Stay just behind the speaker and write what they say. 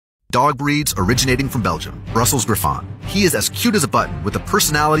dog breeds originating from Belgium, Brussels Griffon. He is as cute as a button with a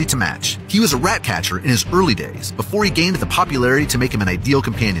personality to match. He was a rat catcher in his early days before he gained the popularity to make him an ideal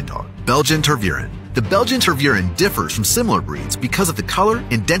companion dog. Belgian Tervuren. The Belgian Tervuren differs from similar breeds because of the color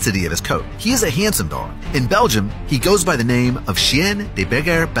and density of his coat. He is a handsome dog. In Belgium, he goes by the name of Chien de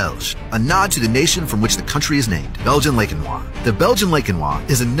Berger Belge, a nod to the nation from which the country is named, Belgian Laekenois. The Belgian Laekenois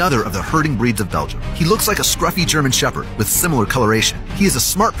is another of the herding breeds of Belgium. He looks like a scruffy German Shepherd with similar coloration. He is a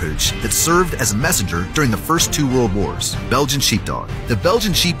smart pooch that served as a messenger during the first 2 world wars. Belgian Sheepdog. The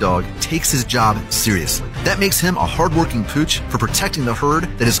Belgian Sheepdog takes his job seriously. That makes him a hardworking pooch for protecting the herd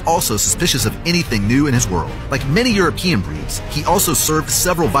that is also suspicious of anything new in his world. Like many European breeds, he also served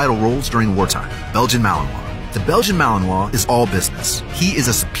several vital roles during wartime. Belgian Malinois. The Belgian Malinois is all business. He is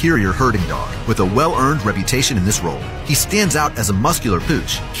a superior herding dog with a well-earned reputation in this role. He stands out as a muscular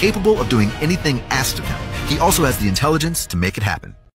pooch, capable of doing anything asked of him. He also has the intelligence to make it happen.